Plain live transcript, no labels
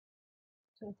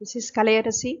So this is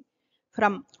Kalayarasi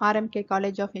from R.M.K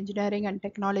College of Engineering and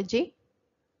Technology.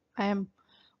 I am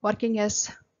working as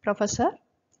professor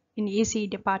in EC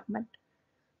department.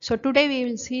 So today we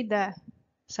will see the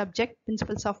subject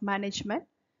principles of management.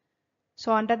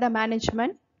 So under the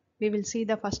management, we will see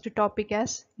the first topic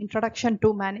as introduction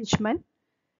to management.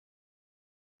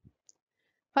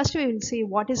 First we will see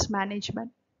what is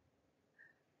management.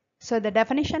 So the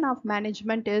definition of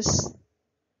management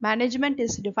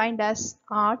is defined as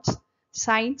arts,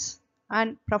 science,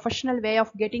 and professional way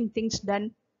of getting things done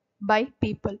by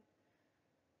people.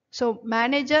 So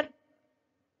manager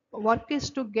work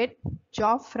is to get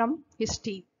job from his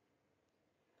team.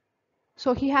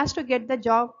 So he has to get the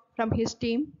job from his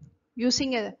team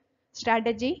using a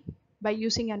strategy by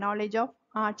using a knowledge of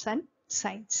arts and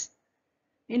science.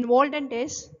 In olden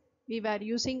days, we were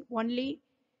using only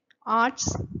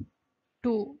arts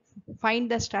to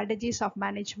find the strategies of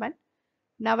management.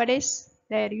 Nowadays,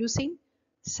 they are using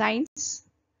science,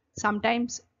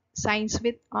 sometimes science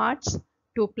with arts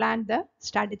to plan the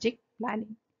strategic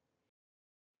planning.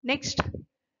 Next,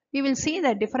 we will see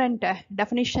the different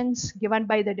definitions given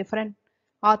by the different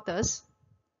authors.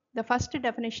 The first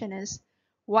definition is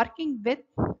working with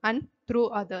and through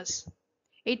others.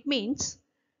 It means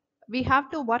we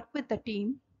have to work with the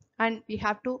team and we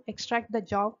have to extract the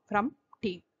job from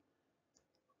team.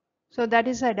 So that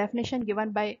is a definition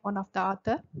given by one of the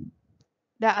author.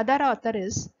 The other author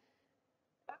is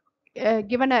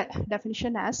given a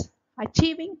definition as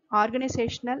achieving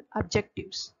organizational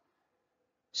objectives.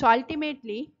 So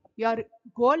ultimately, your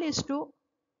goal is to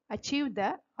achieve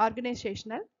the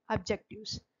organizational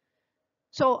objectives.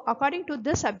 So according to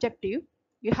this objective,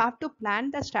 you have to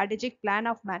plan the strategic plan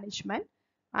of management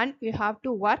and you have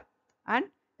to work and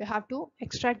you have to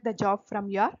extract the job from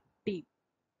your team.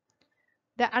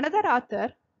 The another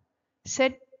author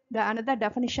said the another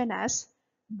definition as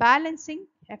balancing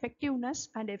effectiveness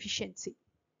and efficiency.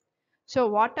 So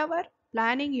whatever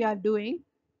planning you are doing,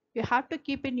 you have to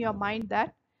keep in your mind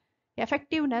that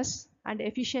effectiveness and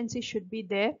efficiency should be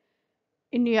there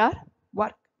in your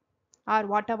work or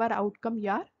whatever outcome you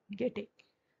are getting.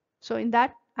 So in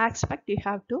that aspect, you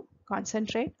have to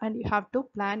concentrate and you have to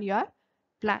plan your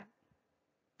plan.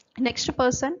 Next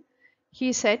person,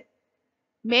 he said,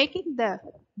 making the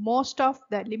most of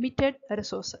the limited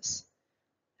resources.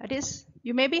 That is,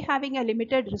 you may be having a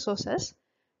limited resources,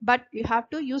 but you have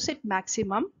to use it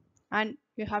maximum and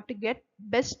you have to get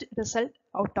best result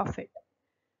out of it.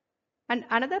 And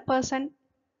another person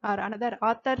or another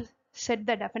author said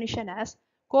the definition as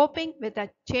coping with a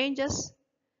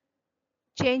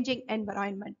changing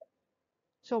environment.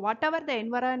 So whatever the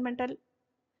environmental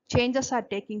changes are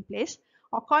taking place,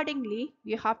 accordingly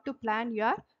you have to plan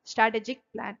your strategic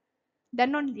plan.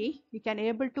 Then only you can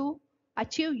able to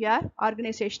achieve your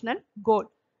organizational goal,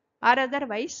 or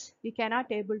otherwise you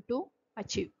cannot able to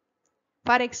achieve.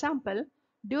 For example,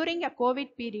 during a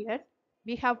COVID period,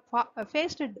 we have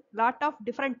faced a lot of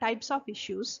different types of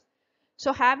issues.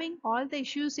 So having all the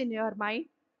issues in your mind,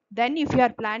 then if you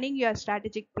are planning your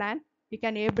strategic plan, you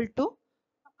can able to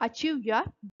achieve your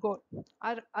goal,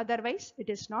 or otherwise it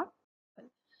is not.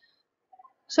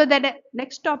 So the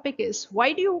next topic is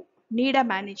why do you need a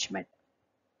management?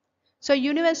 So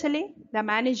universally, the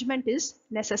management is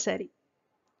necessary.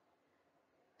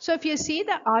 So if you see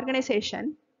the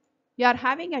organization, you are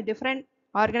having a different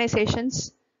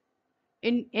organizations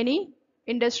in any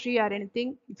industry or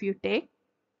anything if you take.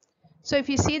 So if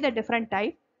you see the different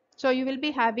type, so you will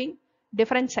be having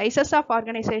different sizes of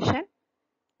organization,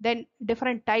 then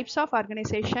different types of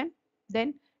organization,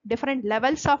 then different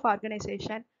levels of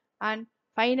organization, and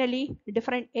finally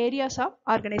different areas of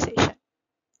organization.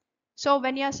 So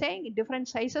when you are saying different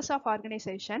sizes of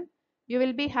organization, you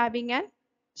will be having a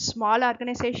small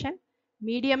organization,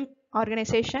 medium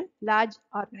organization, large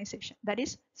organization. That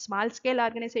is small scale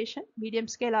organization, medium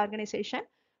scale organization,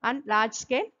 and large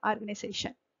scale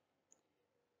organization.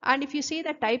 And if you see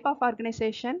the type of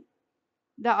organization,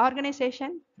 the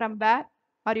organization from where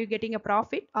are you getting a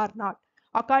profit or not?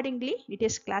 Accordingly, it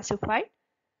is classified.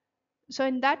 So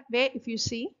in that way, if you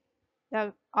see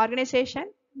the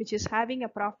organization which is having a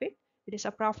profit, it is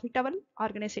a profitable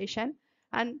organization,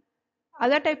 and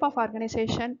other type of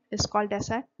organization is called as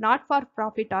a not for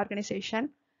profit organization.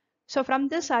 So from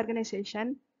this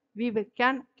organization, we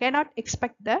cannot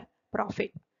expect the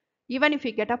profit. Even if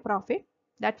we get a profit,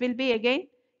 that will be again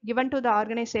given to the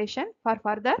organization for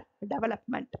further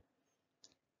development.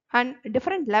 And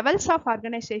different levels of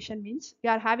organization means we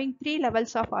are having three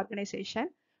levels of organization.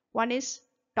 One is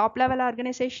top level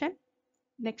organization,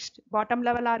 next bottom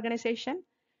level organization,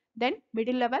 then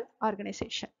middle level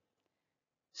organization.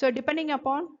 So depending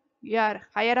upon your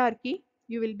hierarchy,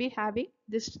 you will be having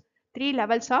this 3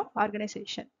 levels of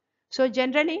organization. So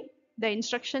generally, the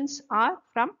instructions are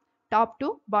from top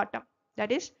to bottom.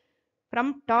 That is,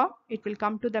 from top, it will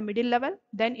come to the middle level,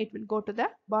 then it will go to the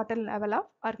bottom level of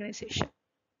organization.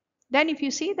 Then if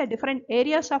you see the different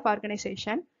areas of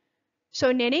organization, so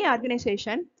in any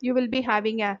organization, you will be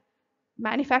having a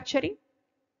manufacturing,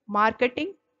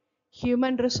 marketing,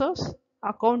 human resource,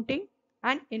 accounting,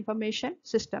 and information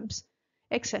systems,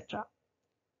 etc.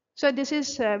 So this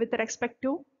is with respect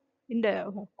to in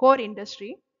the core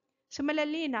industry.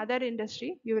 Similarly, in other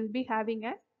industry, you will be having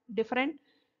a different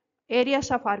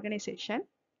areas of organization.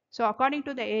 So according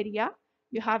to the area,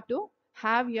 you have to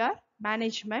have your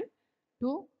management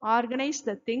to organize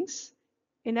the things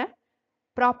in a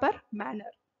proper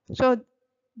manner. So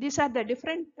these are the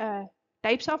different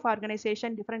types of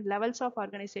organization, different levels of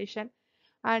organization,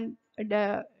 and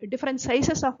the different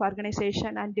sizes of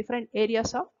organization and different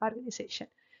areas of organization.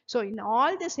 So in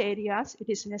all these areas, it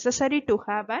is necessary to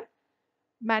have a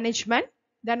management,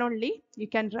 then only you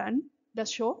can run the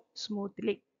show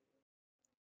smoothly.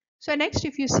 So next,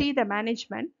 if you see the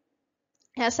management,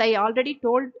 as I already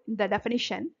told in the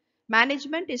definition,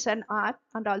 management is an art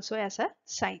and also as a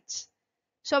science.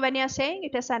 So when you are saying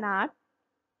it is an art,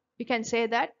 we can say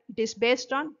that it is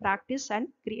based on practice and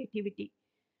creativity.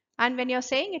 And when you're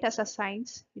saying it as a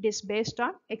science, it is based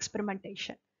on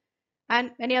experimentation.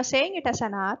 And when you're saying it as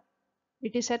an art,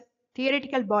 it is a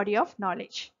theoretical body of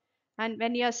knowledge. And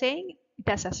when you're saying it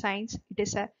as a science, it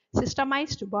is a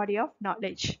systemized body of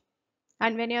knowledge.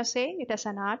 And when you're saying it as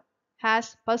an art,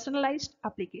 has personalized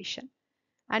application.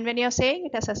 And when you're saying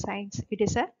it as a science, it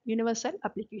is a universal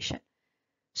application.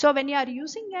 So when you are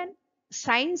using a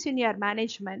science in your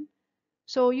management,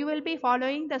 so you will be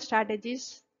following the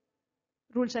strategies,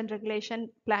 rules and regulation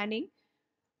planning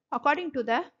according to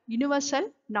the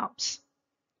universal norms.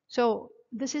 So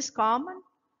this is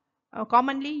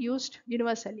commonly used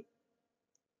universally.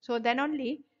 So then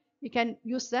only you can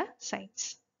use the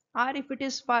science. Or if it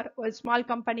is for a small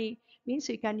company, means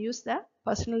you can use the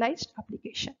personalized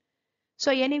application.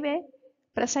 So anyway,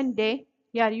 present day,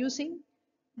 we are using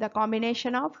the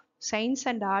combination of science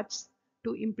and arts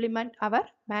to implement our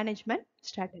management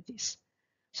strategies.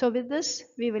 So with this,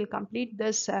 we will complete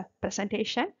this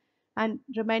presentation, and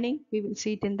remaining we will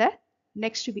see it in the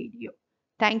next video.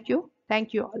 Thank you.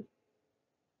 Thank you all.